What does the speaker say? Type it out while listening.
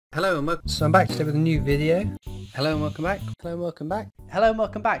Hello and welcome. So I'm back today with a new video. Hello and welcome back. Hello and welcome back. Hello and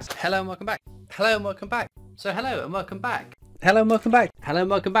welcome back. Hello and welcome back. Hello and welcome back. So hello and welcome back. Hello and welcome back. Hello and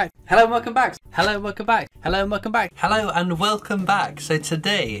welcome back. Hello and welcome back. Hello and welcome back. Hello and welcome back. Hello and welcome back. So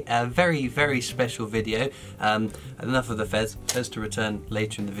today, a very special video. Enough of the Fez to return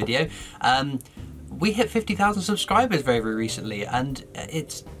later in the video. We hit 50,000 subscribers very recently and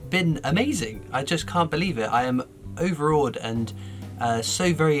it's been amazing. I just can't believe it. I am overawed and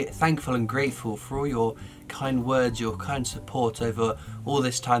so very thankful and grateful for all your kind words, your kind support over all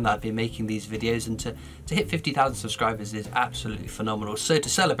this time that I've been making these videos, and to hit 50,000 subscribers is absolutely phenomenal. So to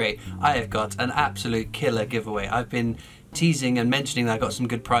celebrate, I have got an absolute killer giveaway. I've been teasing and mentioning that I got some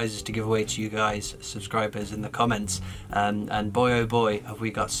good prizes to give away to you guys, subscribers, in the comments, and boy oh boy have we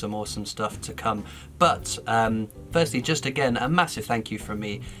got some awesome stuff to come. But firstly, just again, a massive thank you from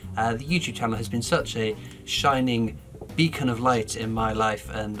me. The YouTube channel has been such a shining beacon of light in my life,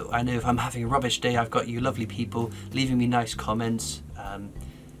 and I know if I'm having a rubbish day, I've got you lovely people leaving me nice comments,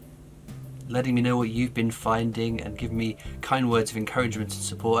 letting me know what you've been finding and giving me kind words of encouragement and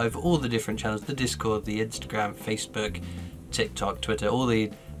support over all the different channels, the Discord, the Instagram, Facebook, TikTok, Twitter, all the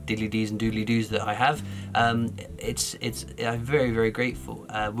diddly-dees and doodly-doos that I have. I'm very grateful.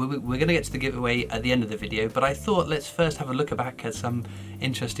 We're going to get to the giveaway at the end of the video, but I thought let's first have a look back at some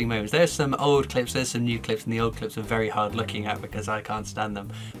interesting moments. There's some old clips, there's some new clips, and the old clips are very hard looking at because I can't stand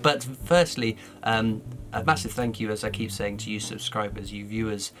them. But firstly, a massive thank you, as I keep saying, to you subscribers, you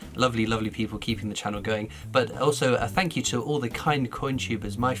viewers, lovely people keeping the channel going, but also a thank you to all the kind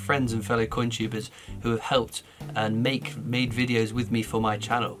CoinTubers, my friends and fellow CoinTubers who have helped and made videos with me for my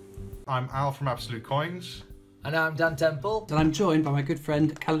channel. I'm Al from Absolute Coins. And I'm Dan Temple. And I'm joined by my good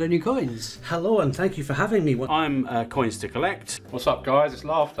friend Caledonia Coins. Hello and thank you for having me. I'm Coins to Collect. What's up guys, it's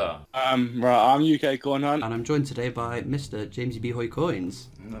Laughter. Right, I'm UK Coin Hunt. And I'm joined today by Mr. Jamesy B. Hoy Coins.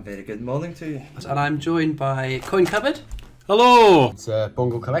 A very good morning to you. And I'm joined by Coin Cupboard. Hello! It's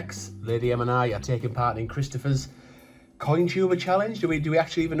Bungle Collects. Lady M and I are taking part in Christopher's CoinTuber challenge. Do we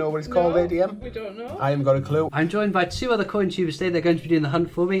actually even know what it's called, Lady M? We don't know. I haven't got a clue. I'm joined by two other CoinTubers today. They're going to be doing the hunt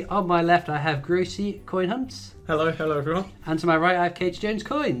for me. On my left I have Grossy Coin Hunts. Hello everyone. And to my right I have Katie Jones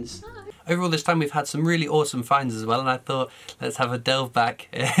Coins. Hi. Over all this time we've had some really awesome finds as well, and I thought let's have a delve back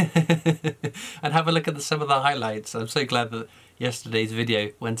and have a look at some of the highlights. I'm so glad that yesterday's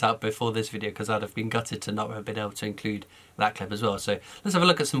video went out before this video, because I'd have been gutted to not have been able to include that clip as well. So let's have a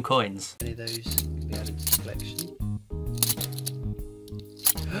look at some coins. Any of those can be added to the collection.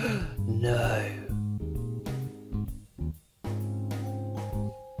 No.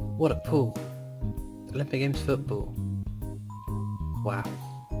 What a pull. Olympic Games football. Wow.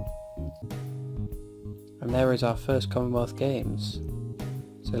 And there is our first Commonwealth Games.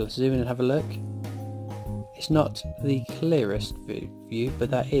 So let's zoom in and have a look. It's not the clearest view, but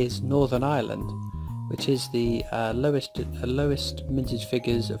that is Northern Ireland, which is the lowest mintage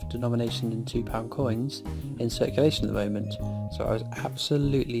figures of denomination in £2 coins in circulation at the moment. So I was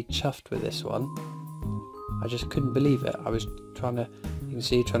absolutely chuffed with this one. I just couldn't believe it. I was trying to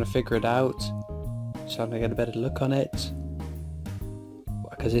figure it out, trying to get a better look on it,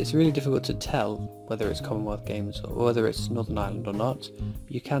 because it's really difficult to tell whether it's Commonwealth Games or whether it's Northern Ireland or not.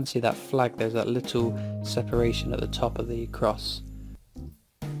 But you can see that flag, there's that little separation at the top of the cross.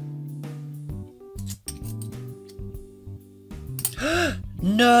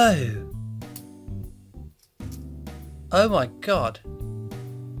 No! Oh my god.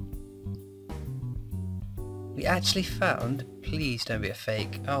 We actually found... Please don't be a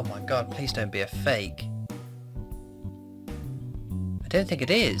fake. Oh my god, please don't be a fake. I don't think it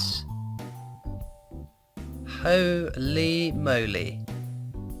is. Holy moly.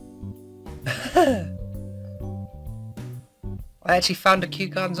 I actually found a Kew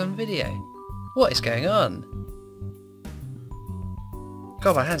Gardens on video. What is going on?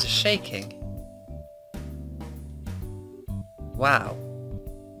 God, my hands are shaking. Wow.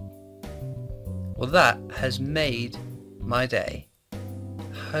 Well, that has made my day.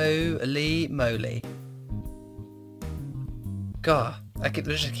 Holy moly. God, I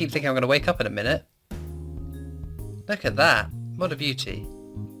just keep thinking I'm going to wake up in a minute. Look at that. What a beauty.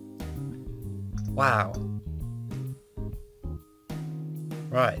 Wow.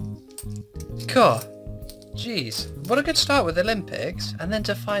 Right. God. Jeez. What a good start with the Olympics, and then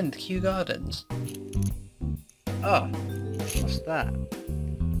to find Kew Gardens. Oh. What's that?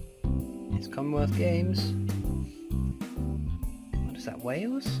 It's Commonwealth Games. What is that,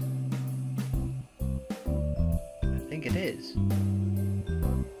 Wales? I think it is.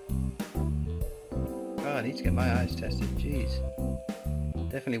 Oh, I need to get my eyes tested, jeez.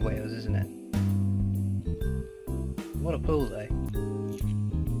 Definitely Wales, isn't it? What a pull though.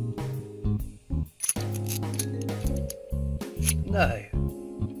 No.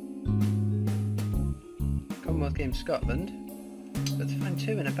 Commonwealth Games Scotland. But to find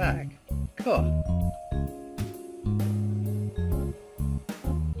 2 in a bag. Cool.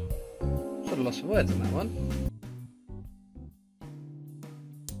 Sort of lost for words on that one.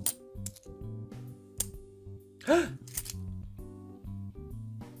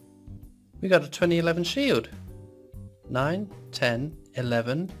 We got a 2011 Shield. 9, 10,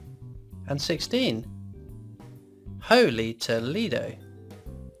 11 and 16. Holy Toledo.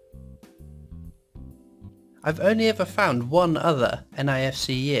 I've only ever found one other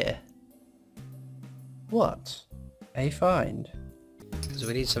NIFC year. What a find. Because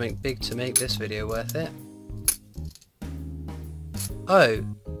we need something big to make this video worth it. Oh.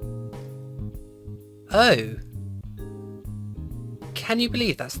 Oh. Can you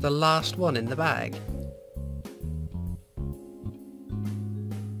believe that's the last one in the bag?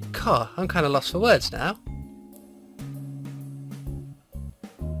 God, I'm kind of lost for words now.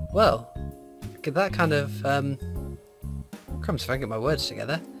 Well, that kind of, crumbs if I can get my words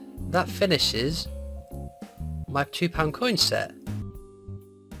together. That finishes my £2 coin set.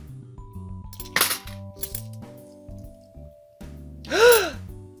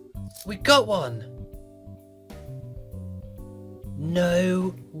 We got one!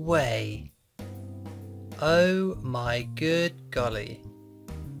 No way. Oh my good golly.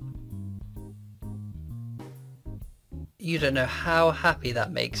 You don't know how happy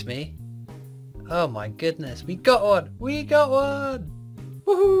that makes me. Oh my goodness, we got one! We got one!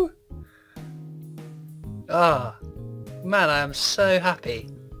 Woohoo! Ah, man, I am so happy.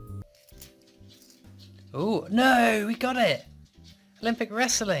 Oh, no, we got it! Olympic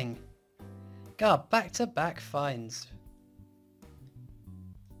wrestling! God, back-to-back finds.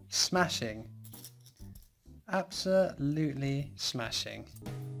 Smashing. Absolutely smashing.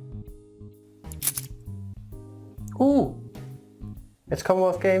 Ooh! It's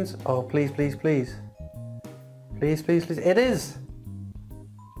Commonwealth Games. Oh, please, please, please. Please, please, please. It is!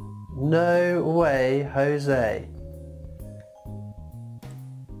 No way, Jose.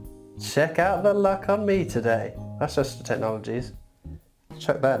 Check out the luck on me today. That's just the technologies.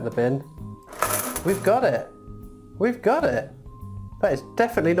 Chuck that in the bin. We've got it! We've got it! That is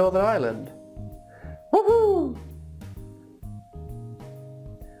definitely Northern Ireland. Woohoo!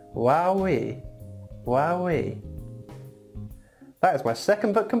 Wowee. Wowee. That is my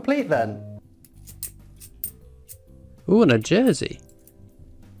second book complete then. Ooh, and a jersey.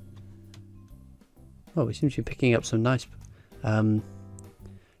 Oh, we seem to be picking up some nice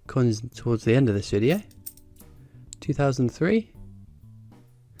coins towards the end of this video. 2003.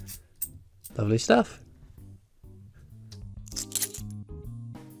 Lovely stuff.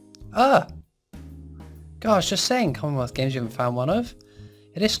 Ah! God, I was just saying Commonwealth Games you haven't found one of.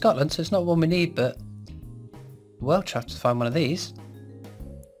 It is Scotland, so it's not one we need, but well chuffed to find one of these.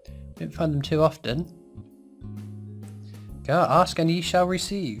 We don't find them too often. Go, ask and ye shall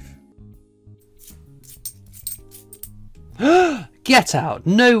receive. Get out!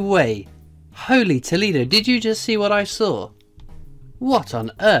 No way! Holy Toledo, did you just see what I saw? What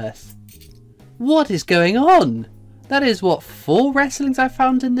on earth? What is going on? That is what, 4 wrestlings I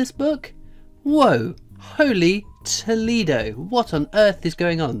found in this book? Whoa! Holy Toledo! What on earth is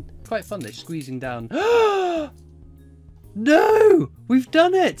going on? Quite fun, they're squeezing down. No! We've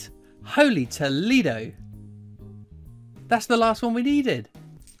done it! Holy Toledo! That's the last one we needed.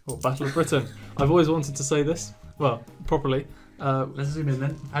 Oh, Battle of Britain. I've always wanted to say this. Well, properly. Let's zoom in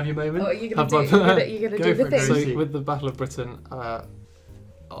then. Have your moment. What are you going to do? You're going to do the thing? So with the Battle of Britain,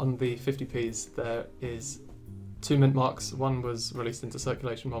 on the 50p's there is 2 mint marks. One was released into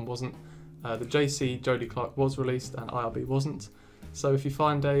circulation, one wasn't. The JC Jodie Clark was released and IRB wasn't. So if you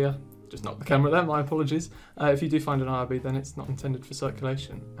find a... just knock the camera there, my apologies. If you do find an IRB, then it's not intended for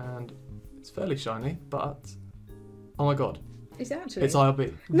circulation. And it's fairly shiny, but... oh my god. Is it actually? It's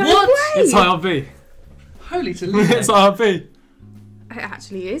IRB. No what? way! It's IRB. Holy Toledo. It's IRB. It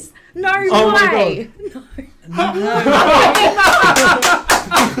actually is. No Oh way! my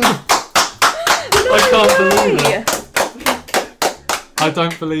I can't believe it. I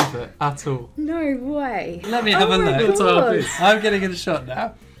don't believe it at all. No way. Let me have a look. It's IRB. I'm getting in a shot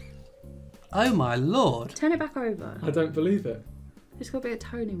now. Oh my lord. Turn it back over. I don't believe it. It's got a bit of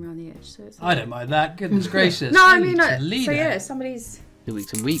toning around the edge, so it's. I don't mind that. Goodness gracious. No, I mean, Holy like, Toledo. so yeah, somebody's. The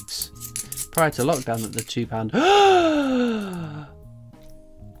weeks and weeks prior to lockdown at the £2.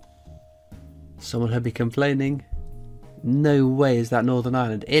 Someone had be complaining. No way is that Northern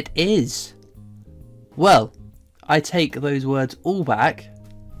Ireland. It is. Well, I take those words all back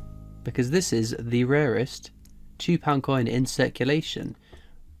because this is the rarest £2 coin in circulation.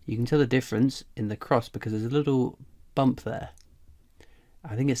 You can tell the difference in the cross because there's a little bump there.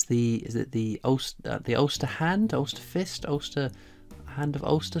 I think it's is it the Ulster hand, Ulster fist, Ulster hand of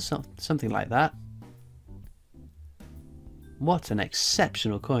Ulster, something like that. What an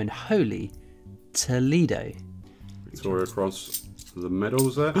exceptional coin! Holy Toledo! Victoria Cross, the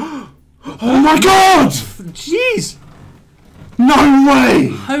medals there. Oh my God! Jeez! No way!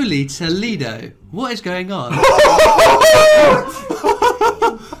 Holy Toledo! What is going on? Oh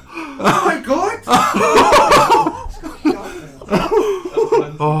my god!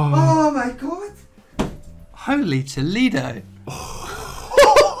 Oh my god! Holy Toledo!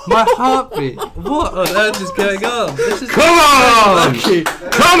 My heartbeat! What on earth is going on? This is Come on! lucky.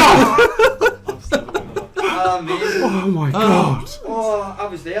 Come on! Amazing. Oh my God! Oh, I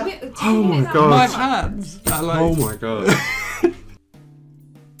was there. Oh my My God! hands are like. Oh my God!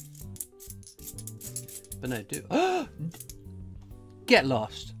 But no, do. Get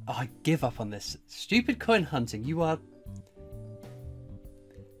lost. Oh, I give up on this. Stupid coin hunting. You are.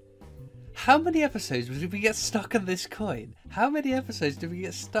 How many episodes did we get stuck on this coin? How many episodes did we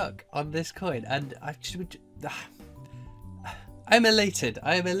get stuck on this coin? And I'm elated.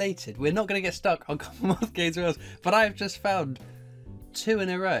 I am elated. We're not going to get stuck on Commonwealth Games Wales, but I have just found 2 in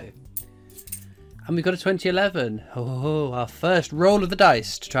a row. And we've got a 2011. Oh, our first roll of the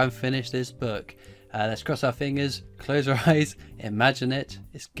dice to try and finish this book. Let's cross our fingers, close our eyes, imagine it.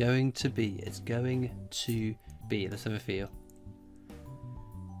 It's going to be. It's going to be. Let's have a feel.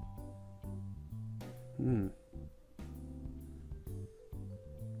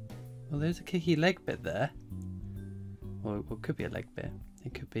 Well, there's a kicky leg bit there. Or it could be a leg bit.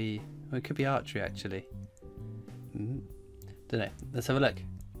 It could be. Well, it could be archery actually. Don't know. Let's have a look.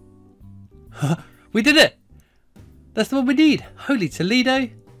 We did it! That's the one we need. Holy Toledo!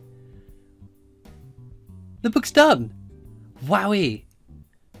 The book's done. Wowie!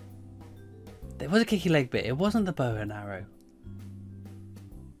 There was a kicky leg bit. It wasn't the bow and arrow.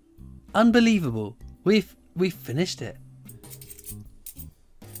 Unbelievable. We've finished it.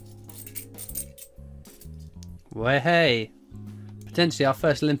 Way hey. Potentially our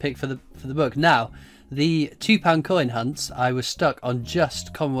first Olympic for the book. Now, the £2 coin hunts, I was stuck on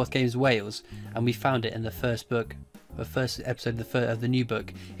just Commonwealth Games Wales, and we found it in the first book, the first episode of the new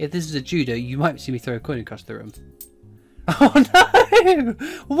book. If this is a judo, you might see me throw a coin across the room. Oh no!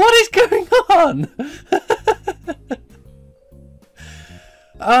 What is going on?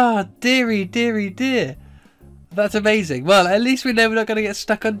 Ah, dearie, dearie, dear. That's amazing. Well, at least we know we're not going to get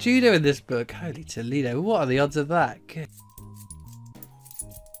stuck on judo in this book. Holy Toledo, what are the odds of that? Good.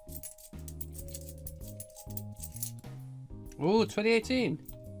 Ooh, 2018.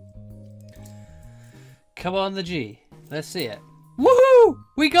 Come on, the G. Let's see it. Woohoo!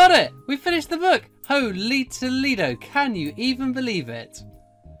 We got it! We finished the book! Holy Toledo, can you even believe it?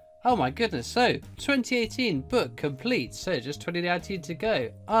 Oh my goodness, so 2018 book complete. So just 2019 to go.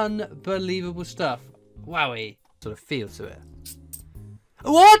 Unbelievable stuff. Wowie. Sort of feel to it.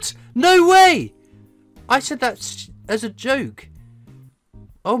 What? No way! I said that as a joke.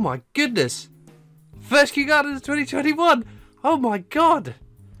 Oh my goodness. First Kew Gardens 2021. Oh my god.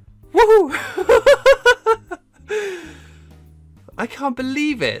 Woo! I can't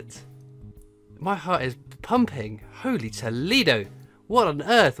believe it. My heart is pumping. Holy Toledo. What on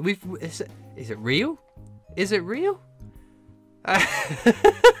earth? Is it real? Is it real?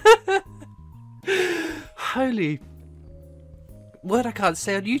 Holy word I can't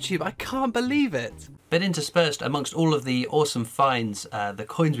say on YouTube. I can't believe it. But interspersed amongst all of the awesome finds, the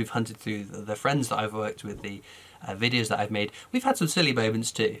coins we've hunted through, the friends that I've worked with, the videos that I've made, we've had some silly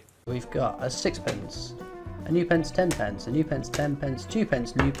moments too. We've got a 6p, a new pence 10p, a new pence 10p,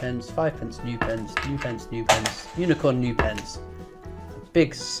 2p new pence, 5p new pence, new pence new pence, unicorn new pence,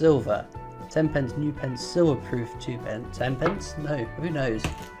 big silver, 10p new pence, silver proof 2p, 10p? No, who knows?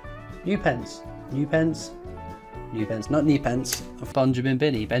 New pence, new pence, new pence, not new pence. Benjamin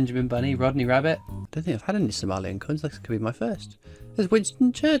Binney, Benjamin Bunny, Rodney Rabbit. I don't think I've had any Somalian coins. This could be my first. There's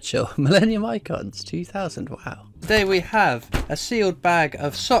Winston Churchill, Millennium Icons, 2000. Wow. Today we have a sealed bag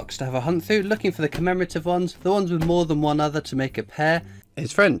of socks to have a hunt through, looking for the commemorative ones, the ones with more than one other to make a pair.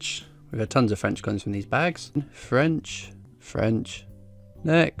 It's French. We've had tons of French coins from these bags. French, French.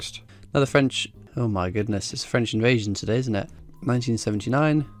 Next. Another French. Oh my goodness, it's a French invasion today, isn't it?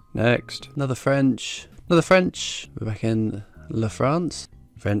 1979. Next. Another French. Another French. We're back in La France.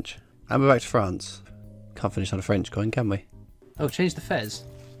 French. And we're back to France. Can't finish on a French coin, can we? Oh, change the fez.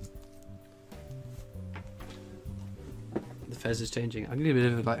 The fez is changing. I'm going to do a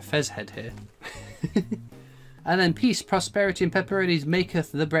bit of like a fez head here. And then peace, prosperity and pepperonis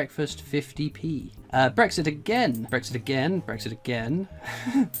maketh the breakfast 50p. Brexit again. Brexit again. Brexit again.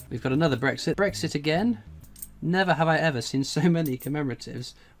 We've got another Brexit. Brexit again. Never have I ever seen so many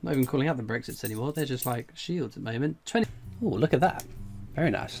commemoratives. I'm not even calling out the Brexits anymore. They're just like shields at the moment. 20. Oh, look at that. Very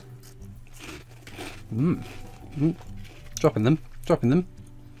nice. Dropping them. Dropping them.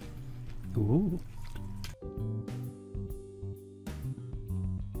 Ooh.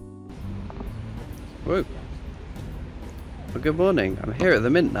 Whoa. Well, good morning. I'm here at the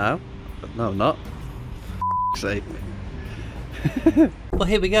Mint now. But no, I'm not. Sake. Well,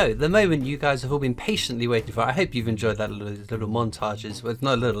 here we go. The moment you guys have all been patiently waiting for. I hope you've enjoyed that little montages. Well, it's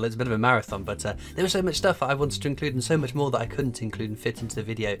not little, it's a bit of a marathon, but there was so much stuff I wanted to include and so much more that I couldn't include and fit into the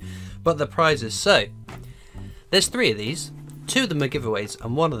video. But the prizes. So, there's 3 of these. 2 of them are giveaways,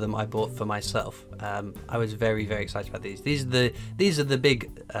 and 1 of them I bought for myself. I was very, very excited about these. These are the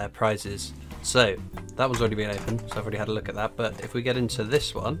big prizes. So, that one's already been opened, so I've already had a look at that. But if we get into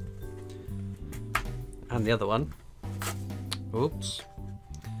this one, and the other one, oops.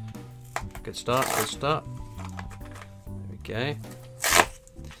 Good start, good start. There we go.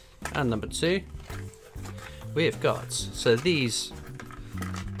 And number 2, we have got, so these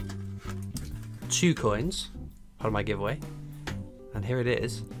 2 coins, part of my giveaway, and here it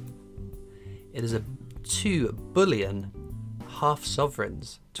is. It is a 2 bullion half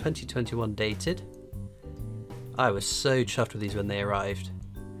sovereigns, 2021 dated. I was so chuffed with these when they arrived.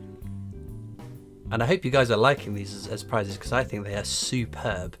 And I hope you guys are liking these as prizes, because I think they are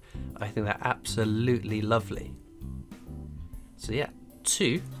superb. I think they're absolutely lovely. So yeah,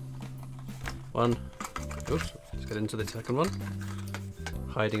 2. 1. Oops, let's get into the second one.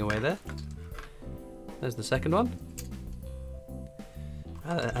 Hiding away there. There's the second one.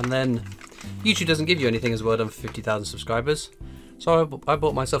 And then YouTube doesn't give you anything as a well done for 50,000 subscribers. So I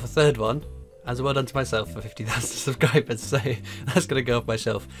bought myself a 3rd one as a well done to myself for 50,000 subscribers, so that's going to go off my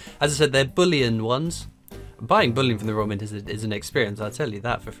shelf. As I said, they're bullion ones. Buying bullion from the Royal Mint is an experience, I'll tell you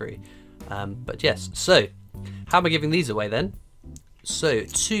that for free. But yes, so how am I giving these away then? So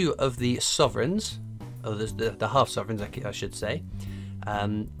 2 of the sovereigns, or the half sovereigns I should say, are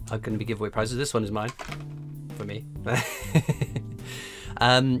going to be giveaway prizes. This one is mine, for me.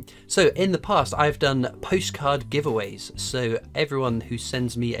 So in the past I've done postcard giveaways, so everyone who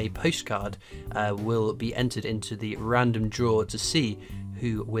sends me a postcard will be entered into the random draw to see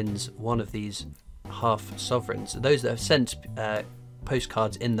who wins one of these half sovereigns. Those that have sent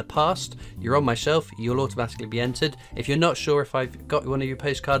postcards in the past, you're on my shelf, you'll automatically be entered. If you're not sure if I've got one of your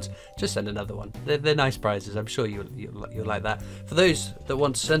postcards, just send another one. They're nice prizes, I'm sure you'll like that. For those that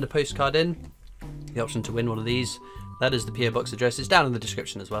want to send a postcard in, the option to win one of these, that is the PO box address. It's down in the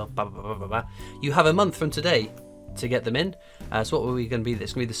description as well. Blah, blah, blah, blah, blah. You have a month from today to get them in. So what are we going to be?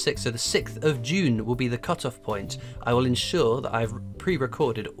 It's going to be the 6th. So the 6th of June will be the cutoff point. I will ensure that I've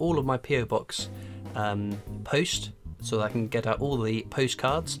pre-recorded all of my PO box post, so that I can get out all the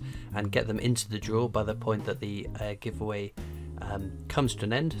postcards and get them into the draw by the point that the giveaway comes to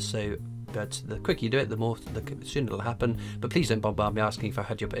an end. So, but the quicker you do it, the sooner it'll happen. But please don't bombard me asking if I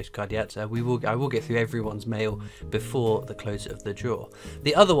had your postcard yet. I will get through everyone's mail before the close of the draw.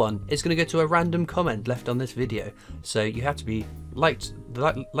 The other one is going to go to a random comment left on this video. So you have to be like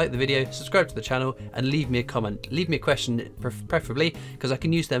the video, subscribe to the channel, and leave me a comment. Leave me a question, preferably, because I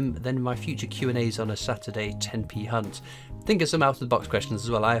can use them then in my future Q&As on a Saturday 10p hunt. Think of some out of the box questions as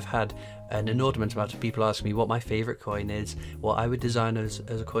well. I have had an inordinate amount of people ask me what my favourite coin is, what I would design as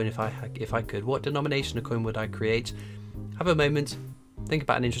a coin if I could, what denomination of coin would I create. Have a moment, think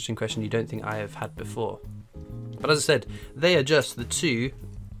about an interesting question you don't think I have had before. But as I said, they are just the 2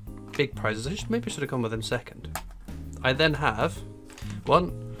 big prizes. Maybe I should have gone with them second. I then have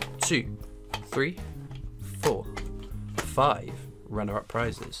 1, 2, 3, 4, 5 runner-up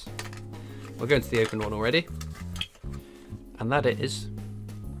prizes. We're going to the open one already, and that is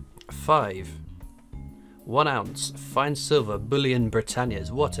 5 1 ounce fine silver bullion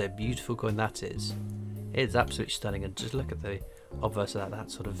Britannias. What a beautiful coin that is. It's absolutely stunning, and just look at the obverse of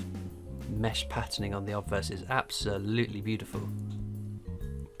that sort of mesh patterning on the obverse is absolutely beautiful.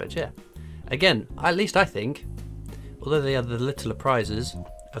 But yeah, again, at least I think, although they are the littler prizes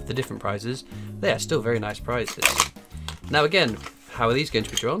of the different prizes, they are still very nice prizes. Now again, how are these going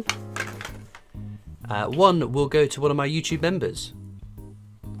to be drawn? One will go to one of my YouTube members.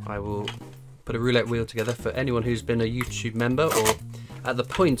 I will put a roulette wheel together for anyone who's been a YouTube member, or at the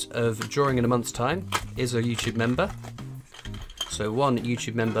point of drawing in a month's time is a YouTube member. So one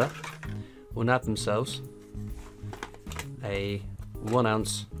YouTube member will nab themselves a 1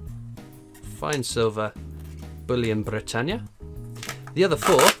 ounce fine silver bullion Britannia. The other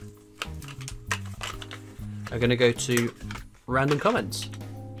 4 are going to go to random comments.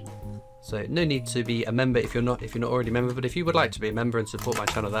 So no need to be a member if you're not already a member, but if you would like to be a member and support my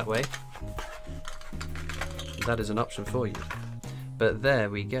channel that way, that is an option for you. But there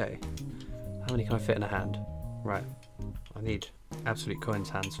we go. How many can I fit in a hand? Right, I need Absolute Coins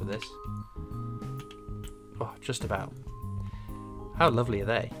hands for this. Oh, just about. How lovely are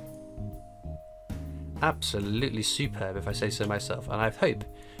they? Absolutely superb, if I say so myself, and I hope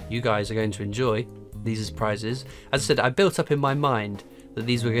you guys are going to enjoy these as prizes. As I said, I built up in my mind that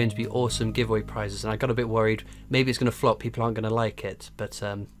these were going to be awesome giveaway prizes, and I got a bit worried maybe it's going to flop, people aren't going to like it, but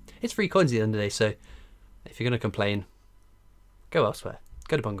it's free coins at the end of the day, so if you're going to complain, go elsewhere.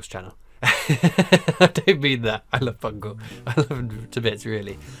 Go to Bungle's channel. I don't mean that. I love Bungle. I love him to bits,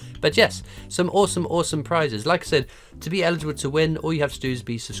 really. But yes, some awesome prizes. Like I said, to be eligible to win, all you have to do is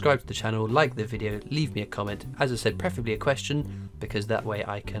be subscribed to the channel, like the video, leave me a comment. As I said, preferably a question, because that way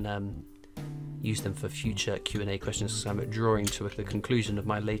I can use them for future Q&A questions, because I'm drawing to the conclusion of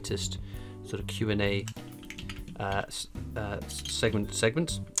my latest sort of Q&A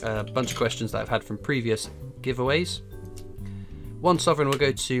segment. A bunch of questions that I've had from previous giveaways. One sovereign will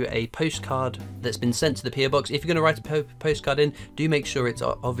go to a postcard that's been sent to the PO box. If you're going to write a postcard in, do make sure it's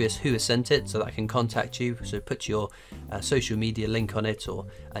obvious who has sent it so that I can contact you. So put your social media link on it, or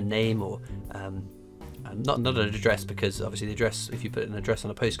a name, or not an address, because obviously the address, if you put an address on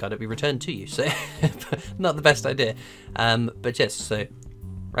a postcard, it'll be returned to you. So not the best idea. But yes, so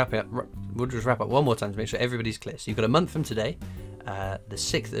we'll just wrap up one more time to make sure everybody's clear. So you've got a month from today. The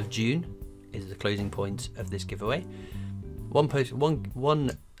 6th of June is the closing point of this giveaway.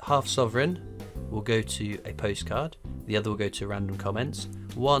 One half sovereign will go to a postcard, the other will go to random comments.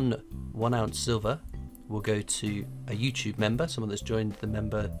 1 ounce silver will go to a YouTube member, someone that's joined the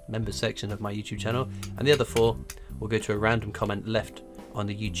member section of my YouTube channel, and the other 4 will go to a random comment left on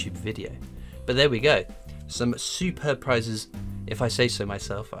the YouTube video. But there we go, some superb prizes, if I say so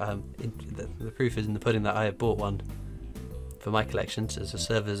myself. The proof is in the pudding that I have bought one for my collection to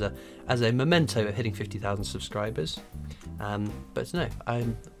serve as a memento of hitting 50,000 subscribers. But no, I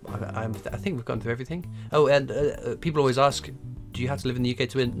think we've gone through everything. Oh, and people always ask, do you have to live in the UK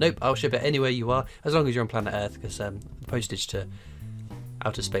to win? Nope, I'll ship it anywhere you are, as long as you're on planet Earth, because the postage to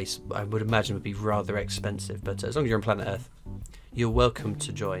outer space, I would imagine, would be rather expensive. But as long as you're on planet Earth, you're welcome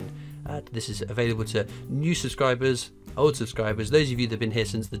to join. This is available to new subscribers, old subscribers, those of you that have been here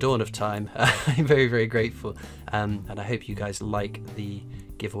since the dawn of time. I'm very grateful, and I hope you guys like the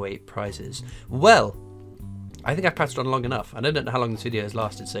giveaway prizes. Well, I think I've passed on long enough, and I don't know how long this video has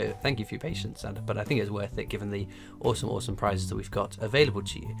lasted, so thank you for your patience, but I think it's worth it given the awesome prizes that we've got available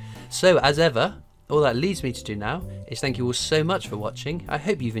to you. So as ever, all that leaves me to do now is thank you all so much for watching. I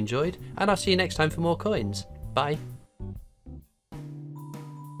hope you've enjoyed, and I'll see you next time for more coins. Bye.